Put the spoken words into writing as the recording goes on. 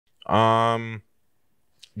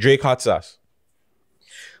Drake hot sauce.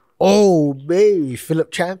 Oh, baby.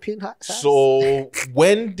 Philip Champion hot sauce? So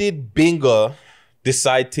when did Binga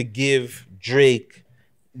decide to give Drake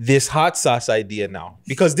this hot sauce idea now?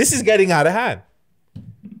 Because this is getting out of hand.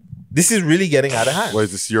 This is really getting out of hand. What,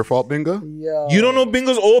 is this your fault, Binga? Yo. You don't know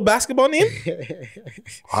Binga's old basketball name?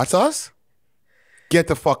 Hot sauce? Get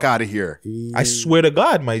the fuck out of here. I swear to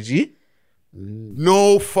God, my G.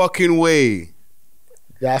 No fucking way.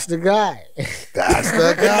 That's the guy. That's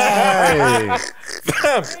the guy.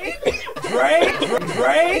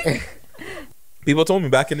 Right? People told me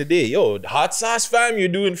back in the day, yo, hot sauce fam, you're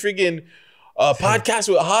doing friggin' podcast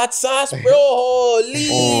with hot sauce, bro.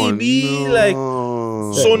 Holy B. No. Like,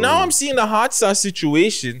 so now I'm seeing the hot sauce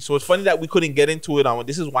situation. So it's funny that we couldn't get into it on.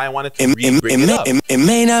 This is why I wanted to bring it up. It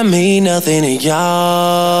may not mean nothing to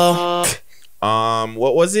y'all.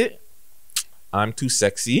 What was it? I'm too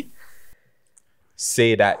sexy.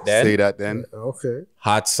 Say that then. Say that then. Okay.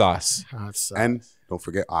 Hot sauce. Hot sauce. And don't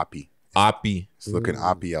forget Oppie. Oppie. It's looking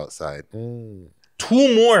Oppie outside. 2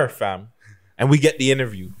 more, fam. And we get the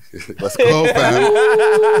interview. Let's go,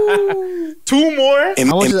 fam. 2 more. It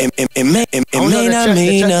may not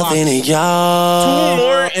mean nothing to y'all. 2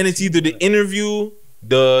 more, and it's either the interview,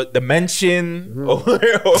 the mention, or we'll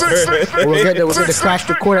get the crash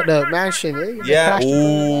record at the mansion. Eh? yeah.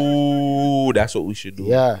 Ooh, that's what we should do.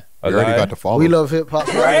 Yeah. You already got the follow. We love hip hop,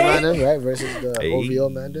 Right? right? Versus the Hey. OVO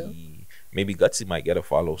Mandel. Maybe Guttzy might get a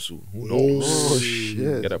follow soon. Who knows? Oh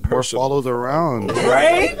shit. Get a More personal. follows around.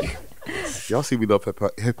 Right? Y'all see we love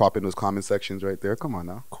hip hop in those comment sections right there. Come on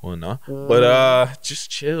now. Cool, nah. But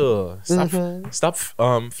just chill. Stop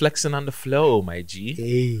flexing on the flow, my G.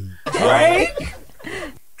 Hey. Right?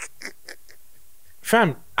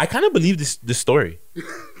 Fam, I kind of believe this story.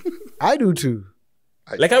 I do too.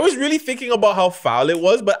 Like, I was really thinking about how foul it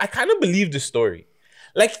was, but I kind of believe the story.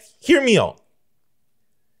 Like, hear me out.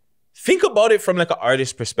 Think about it from like an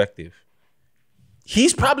artist perspective.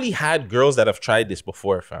 He's probably had girls that have tried this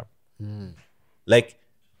before, fam. Like,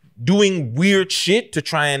 doing weird shit to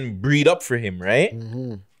try and breed up for him, right?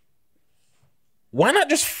 Why not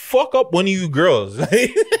just fuck up one of you girls?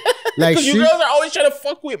 Like Because you girls are always trying to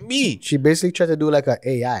fuck with me. She basically tried to do like an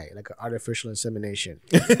AI, like an artificial insemination.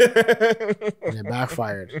 And it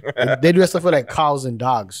backfired. And they do that stuff with like cows and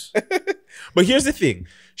dogs. But here's the thing.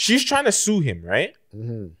 She's trying to sue him, right?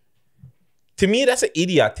 To me, that's an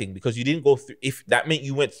idiot thing because you didn't go through. If that meant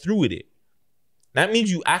you went through with it, that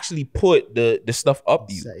means you actually put the stuff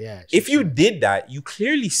up you. So, yeah, if you did that, you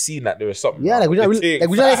clearly seen that there was something. yeah, wrong like we with the not thing. like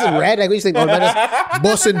we red, like we just think, oh man, that's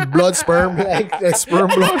busting blood sperm, like sperm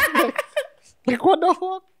blood. Like what the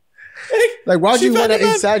fuck? Like why would She you thought want the that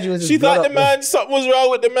man- inside you? She thought the man, something was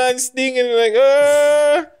wrong with the man's thing, and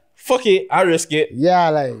like, fuck it, I risk it. Yeah,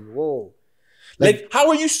 like whoa. Like, how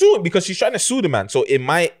are you suing? Because she's trying to sue the man. So it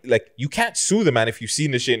might, like, you can't sue the man if you've seen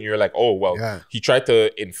the shit and you're like, oh, well, Yeah. he tried to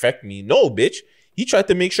infect me. No, bitch. He tried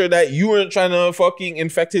to make sure that you weren't trying to fucking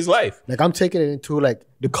infect his life. Like I'm taking it into like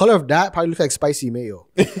the color of that probably looks like spicy mayo,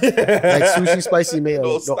 like sushi spicy mayo,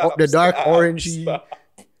 No, the dark stop, orangey. stop.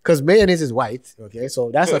 Because mayonnaise is white, okay, so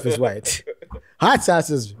that stuff is white. Hot sauce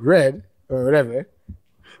is red or whatever.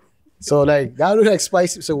 So like that look like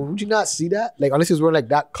spicy. So would you not see that? Like unless he was wearing like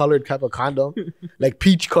that colored type of condom, like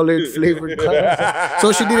peach colored flavored condom.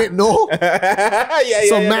 So she didn't know.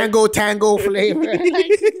 yeah, Mango tango flavor,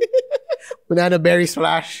 banana berry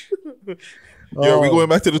splash. Yo, are we going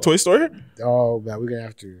back to the toy store? Oh man, we're gonna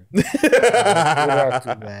have to. We're gonna have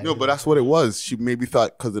to, man. No, but that's what it was. She maybe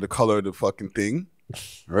thought because of the color of the fucking thing,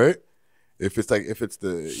 right? If it's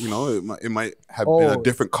the, you know, it might have been a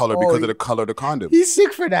different color because of the color of the condom. He's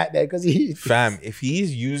sick for that then, because he Fam, if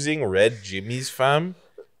he's using red Jimmy's, fam,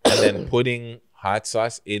 and then putting hot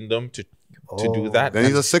sauce in them to do that, Then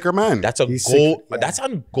he's a sicker man. that's a He's goat. sick, yeah. That's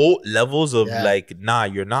on goat levels of Yeah. like, nah,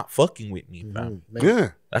 you're not fucking with me, fam. Yeah.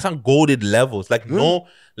 That's on goated levels. Like, no,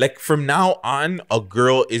 like from now on, a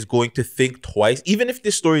girl is going to think twice, even if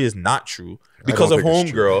this story is not true, because of don't think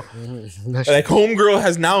it's true. Homegirl. Like, Homegirl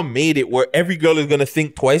has now made it where every girl is gonna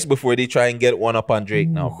think twice before they try and get one up on Drake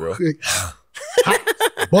now, bro.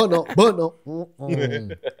 but no.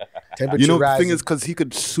 Temperature You know, the rising. thing is, because he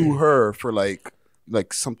could sue her for like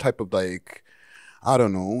some type of like, I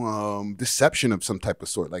don't know, deception of some type of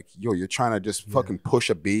sort. Like, yo, you're trying to just fucking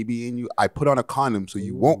push a baby in you. I put on a condom so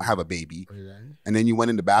you won't have a baby. And then you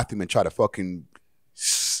went in the bathroom and try to fucking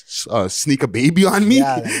sneak a baby on me.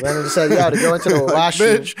 Yeah, like, when I said, yo, to go into the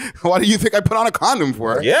washroom. Bitch, why do you think I put on a condom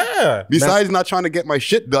for? Yeah. Besides not trying to get my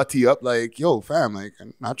shit dirty up, like, yo, fam, like,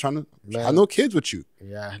 I'm not trying to have no kids with you.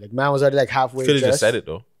 Yeah, like man was already like halfway. Could have just dressed. said it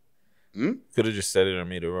though. Could have just said it or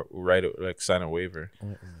made it write it, like sign a waiver.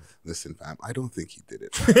 Listen, fam, I don't think he did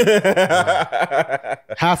it.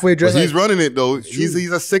 Halfway dressed. He's running it though. He's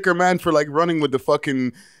a sicker man for like running with the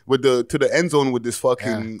fucking to the end zone with this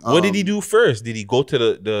fucking. What did he do first? Did he go to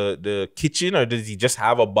the kitchen, or did he just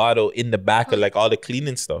have a bottle in the back of like all the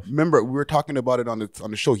cleaning stuff? Remember, we were talking about it on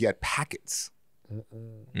the show. He had packets.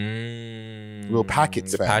 Little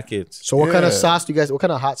packets. The fam. packets. So what kind of sauce do you guys? What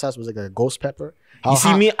kind of hot sauce was it? Like a ghost pepper? You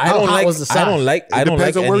see me? I don't like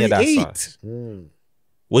depends on any where of that he sauce.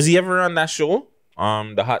 Was he ever on that show?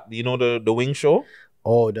 The wing show?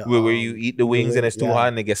 Oh, where you eat the wings and it's too yeah. hot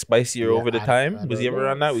and it gets spicier over the time. I Was he don't ever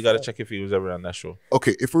know. on that? We got to check if he was ever on that show.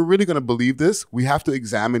 Okay, if we're really gonna believe this, we have to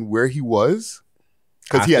examine where he was.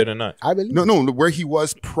 Because After the nut. I believe. no, where he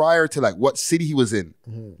was prior to like what city he was in,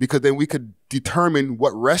 because then we could determine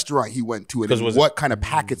what restaurant he went to and then what kind of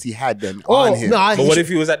packets he had then on him. Nah, But what if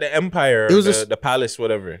he was at the Empire, It was the Palace,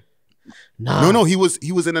 whatever? No, he was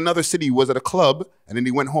in another city. He was at a club, and then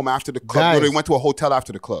he went home after the club. Guys. No, he went to a hotel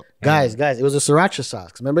after the club. Guys, it was a sriracha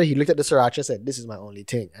sauce. Remember, he looked at the sriracha and said, "This is my only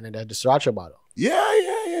thing," and then had the sriracha bottle. Yeah.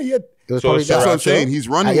 It was So probably That's what I'm Sriracha? saying. He's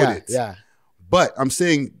running with it. Yeah. But I'm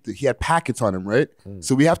saying that he had packets on him, right?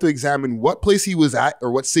 So we have to examine what place he was at or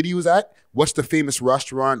what city he was at. What's the famous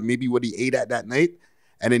restaurant? Maybe what he ate at that night.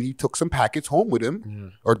 And then he took some packets home with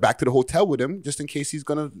him or back to the hotel with him just in case he's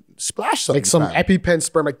going to splash something. Like some fam. EpiPen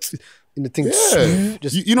sperm, like in the thing. Yeah.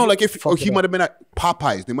 Just you know, like if fuck he it might up. have been at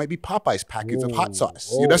Popeyes, there might be Popeyes packets of hot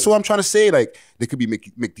sauce. That's what I'm trying to say. Like there could be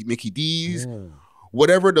Mickey D's,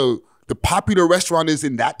 whatever the popular restaurant is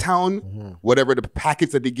in that town, whatever the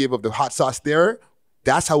packets that they give of the hot sauce there,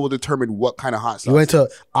 that's how we'll determine what kind of hot sauce. You went to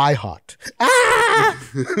iHot. Ah!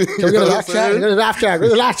 Can we get a laugh track? Get a laugh track.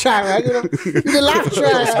 Get a laugh track, right? Get a laugh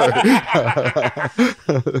track.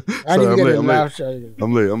 I need to get a laugh track.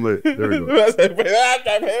 I'm late. There we go.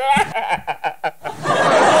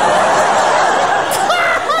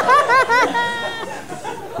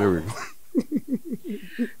 There we go.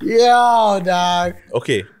 Yo, dog.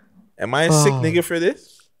 Okay. Am I a sick nigga for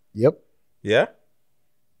this? Yep. Yeah?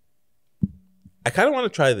 I kind of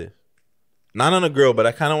want to try this. Not on a girl, but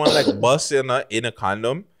I kind of want to like bust in a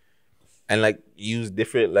condom and like use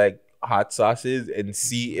different like hot sauces and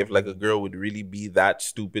see if like a girl would really be that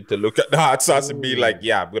stupid to look at the hot sauce and be like,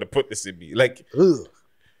 yeah, I'm going to put this in me. Like, Ugh.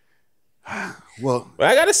 Well, but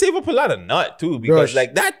I got to save up a lot of nut too because Rush.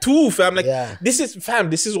 like that too, fam. Like Yeah. this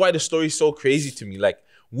is why the story is so crazy to me. Like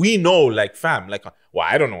we know like fam, like, well,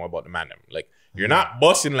 I don't know about the man. Like you're not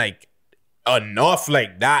busting like enough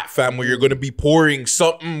like that, fam, where you're gonna be pouring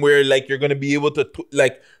something where like you're gonna be able to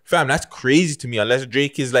like, fam, that's crazy to me. Unless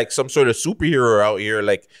Drake is like some sort of superhero out here,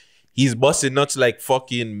 like he's busting nuts like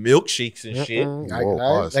fucking milkshakes and shit.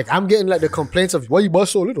 pause. Like I'm getting like the complaints of why you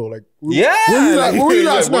bust so little. Like Yeah, where were you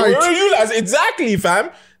last night? Where were you last? Exactly,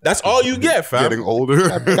 fam. That's all you get, fam. getting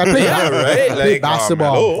older. I play, Yeah, right? I play Like,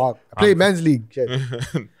 basketball. hello. Fuck. I play men's league. Shit.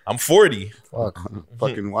 I'm 40. Fuck.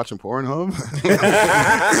 Fucking watching Pornhub.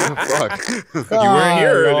 Fuck. You weren't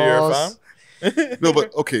here lost. earlier, fam. No,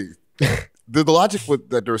 but okay. The logic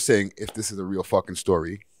that they're saying, if this is a real fucking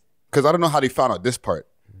story, because I don't know how they found out this part,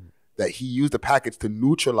 that he used the packets to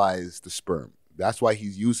neutralize the sperm. That's why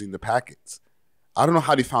he's using the packets. I don't know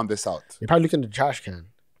how they found this out. You probably looked in the trash can.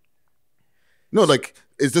 No, like,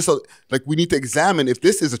 is this like we need to examine if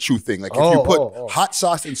this is a true thing? Like, if you put hot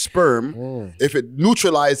sauce in sperm, if it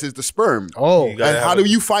neutralizes the sperm. Oh, You gotta And how have do it.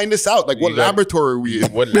 you find this out? Like, what You got- laboratory are we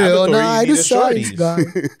in? What Bill laboratory Nye, you the need science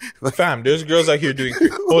shorties? guy. Fam, there's girls out here doing.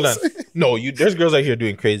 Hold on, no, there's girls out here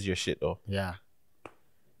doing crazier shit though. Yeah.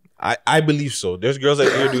 I believe so. There's girls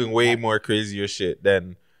out here doing way more crazier shit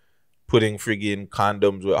than putting friggin'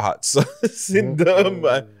 condoms with hot sauce in them.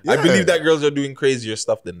 I believe that girls are doing crazier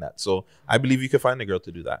stuff than that. So I believe you can find a girl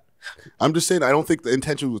to do that. I'm just saying, I don't think the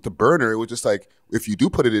intention was to burn her. It was just like, if you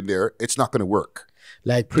do put it in there, it's not going to work.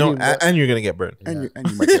 Like pretty No, and you're gonna get burned. And you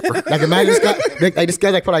might get burned. like a man just got like this guy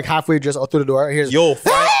like put like halfway just out through the door. Here's Yo,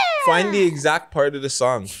 find the exact part of the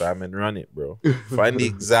song, fam, and run it, bro. Find the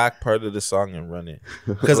exact part of the song and run it.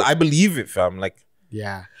 Because I believe it, fam.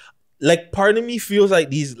 yeah. Like part of me feels like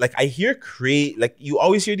these, like I hear like you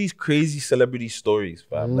always hear these crazy celebrity stories,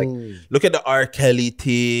 fam. Like look at the R. Kelly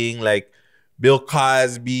thing, like Bill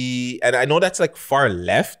Cosby, and I know that's like far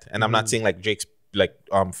left, and I'm not saying like Drake's like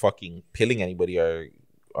fucking pilling anybody or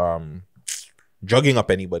drugging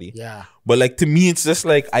up anybody. Yeah. But like to me, it's just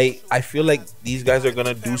like I feel like these guys are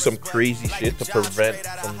gonna do some crazy shit to prevent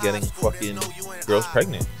from getting fucking girls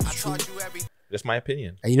pregnant. That's my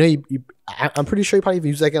opinion. And you know, I'm pretty sure you probably even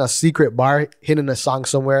used like in a secret bar, hidden a song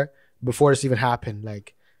somewhere before this even happened.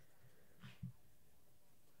 Like,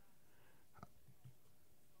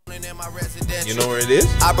 You know where it is?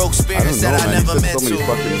 I broke spirits that I never meant so many to.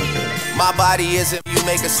 fucking... My body isn't you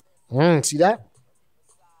make a See that?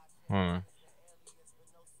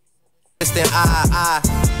 then I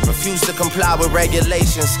refuse to comply with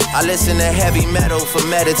regulations. I listen to heavy metal for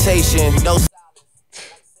meditation. No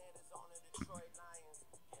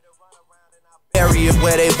area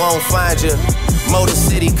where they won't find you. Motor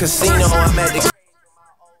City Casino, I'm at the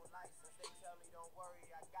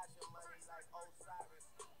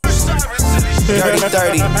Dirty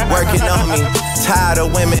 30, working on me. Tired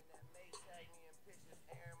of women.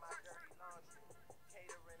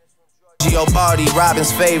 Geo Barty,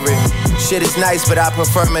 Robin's favorite. Shit is nice, but I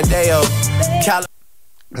prefer Medeo.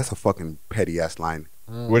 That's a fucking petty ass line.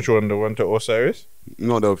 Which one? The one to Osiris?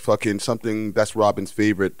 No, the fucking something that's Robin's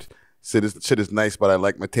favorite. Shit is nice, but I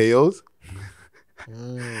like Mateo's.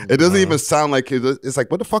 It doesn't even sound like it's like,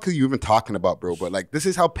 what the fuck are you even talking about, bro? But like, this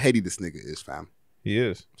is how petty this nigga is, fam. He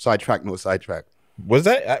is. Sidetrack, no sidetrack. Was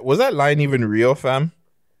that line even real, fam?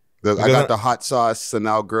 I got the hot sauce, and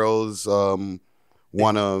now girls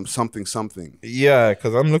wanna something. Yeah,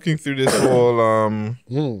 because I'm looking through this whole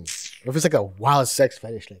If it's like a wild sex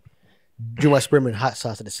fetish, like do my sperm and hot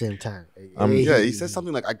sauce at the same time. Yeah, he says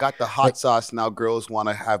something like, "I got the hot sauce, now girls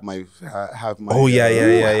wanna have my Oh yeah.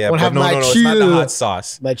 Wanna have But no, my it's not the chill. hot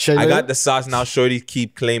sauce. My chill. I got the sauce now. Shorty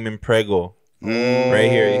keep claiming prego.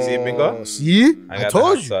 Right here, you see it, Bingo? See? I got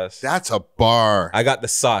told the you. hot sauce. That's a bar. I got the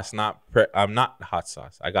sauce, I'm not the hot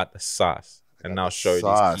sauce. I got the sauce, and now shorties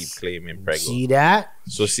sauce. keep claiming prego. See that?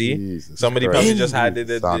 So see, Jesus somebody Christ. probably just had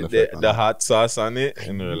Sound effect on the it. hot sauce on it,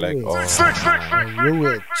 and they're like, oh.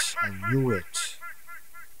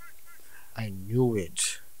 I knew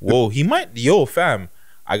it. Whoa, he might, fam.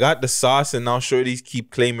 I got the sauce, and now shorties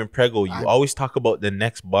keep claiming prego. You always talk about the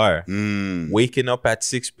next bar. Waking up at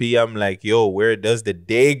 6 p.m. like, yo, where does the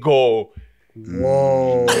day go?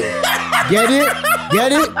 Whoa. Get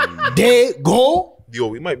it? They go. Yo,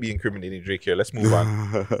 we might be incriminating Drake here. Let's move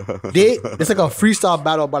on. It's like a freestyle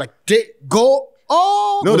battle, but like they go.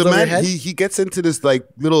 Oh No, goes the over your man, head. he gets into this like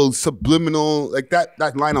little subliminal, like that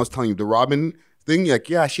line I was telling you, the Robin thing. Like,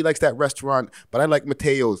 yeah, she likes that restaurant, but I like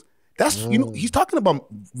Mateo's. That's, you know, he's talking about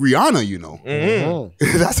Rihanna, you know.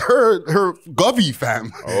 That's her govy,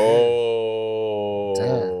 fam. Oh.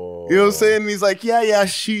 You know what I'm saying? And he's like, yeah,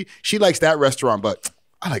 she likes that restaurant, but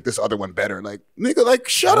I like this other one better. Like, nigga, like,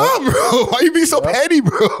 shut up, bro. Why you being so petty,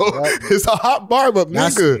 bro? It's a hot bar, but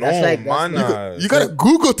nigga. You gotta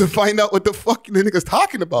Google to find out what the fuck the nigga's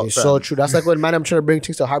talking about. It's fam. so true. That's like when man, I'm trying to bring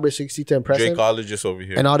things to Harbor 60 to impress him, Drakeologist over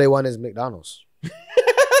here. and all they want is McDonald's.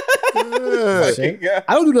 Yeah.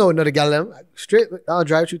 I don't do no another gallon. Straight McDonald's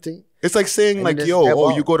drive-through thing. It's like saying, And like, just yo, step oh,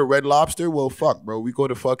 out. you go to Red Lobster? Well, fuck, bro. We go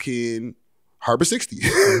to fucking Harbor 60. Yeah.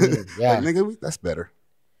 Like, nigga, that's better.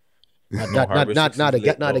 Not Harbor 60 is they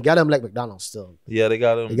lit, got them like McDonald's still. Yeah, they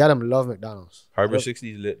got They him. got them love McDonald's. Harbor 60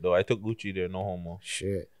 is lit though. I took Gucci there, no homo.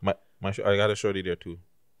 Shit. I got a shorty there too.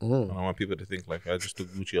 I don't want people to think like I just took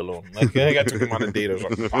Gucci alone. Like I got took him on a date or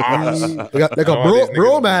something. They got like a I want these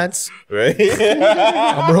bromance. Right?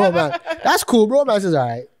 A bromance. That's cool. Bromance is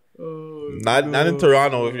alright. not in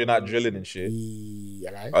Toronto if you're not drilling and shit. Yeah,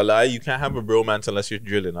 like. A lie, you can't have a bromance unless you're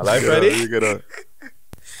drilling. A lie, Friday? You gotta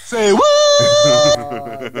say, woo!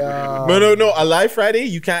 No. A lie Friday,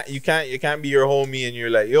 you can't be your homie and you're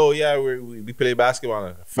like, yo, yeah, we play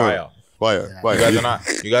basketball. Fire. Fire.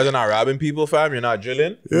 You guys are not robbing people, fam. You're not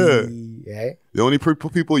drilling. Yeah. Yeah. The only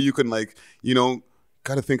people you can, like, you know,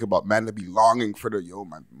 gotta think about, man, to be longing for the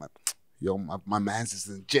my man's is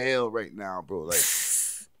in jail right now, bro.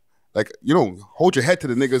 Like, you know, hold your head to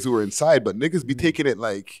the niggas who are inside, but niggas be taking it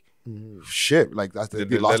like shit. Like that's Their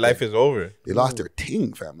life is over. They lost their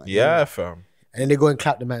ting, fam. Like, Yeah, fam. And then they go and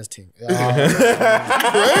clap the man's team.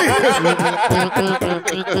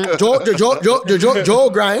 Joe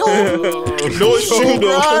grind. No, it's true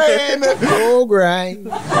though. Joe grind.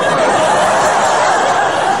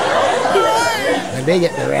 And they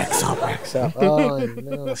get the racks up. Oh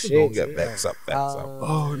no, shit. Don't get backs up.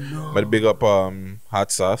 oh no. But big up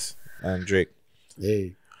Hot Sauce and Drake.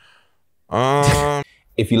 Hey.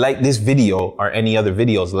 If you like this video or any other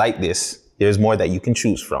videos like this, there's more that you can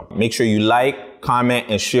choose from. Make sure you like, comment,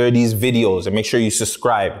 and share these videos, and make sure you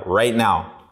subscribe right now.